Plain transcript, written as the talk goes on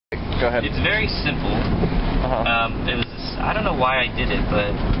Go ahead. It's very simple. It was I don't know why I did it,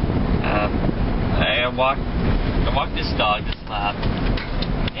 but I walked this dog, this lab,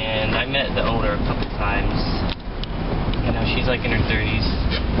 and I met the owner a couple times. You know, she's like in her 30s,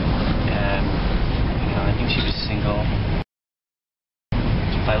 and you know, I think she was single.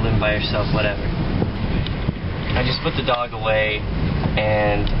 Probably living by herself, whatever. I just put the dog away,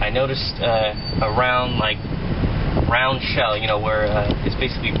 and I noticed a round shell, you know, where it's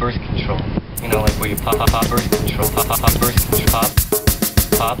basically birth control. You know, like where you pop birth control, pop birth control,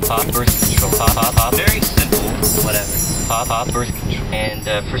 pop birth control, pop. Very simple, whatever. Pop birth control. And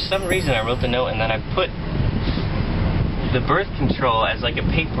for some reason, I wrote the note, and then I put the birth control as like a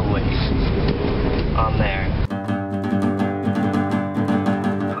paperweight on there.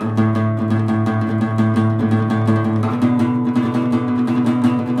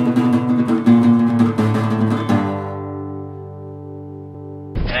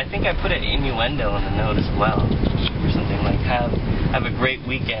 I think I put an innuendo in the note as well, or something like have a great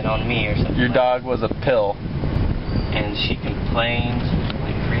weekend on me or something. Your dog was a pill. And she complained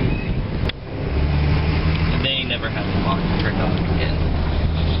like crazy. And they never had to walk her dog again.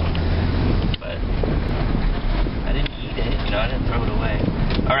 But I didn't eat it, you know, I didn't throw it away.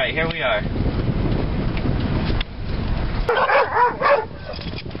 Alright, here we are.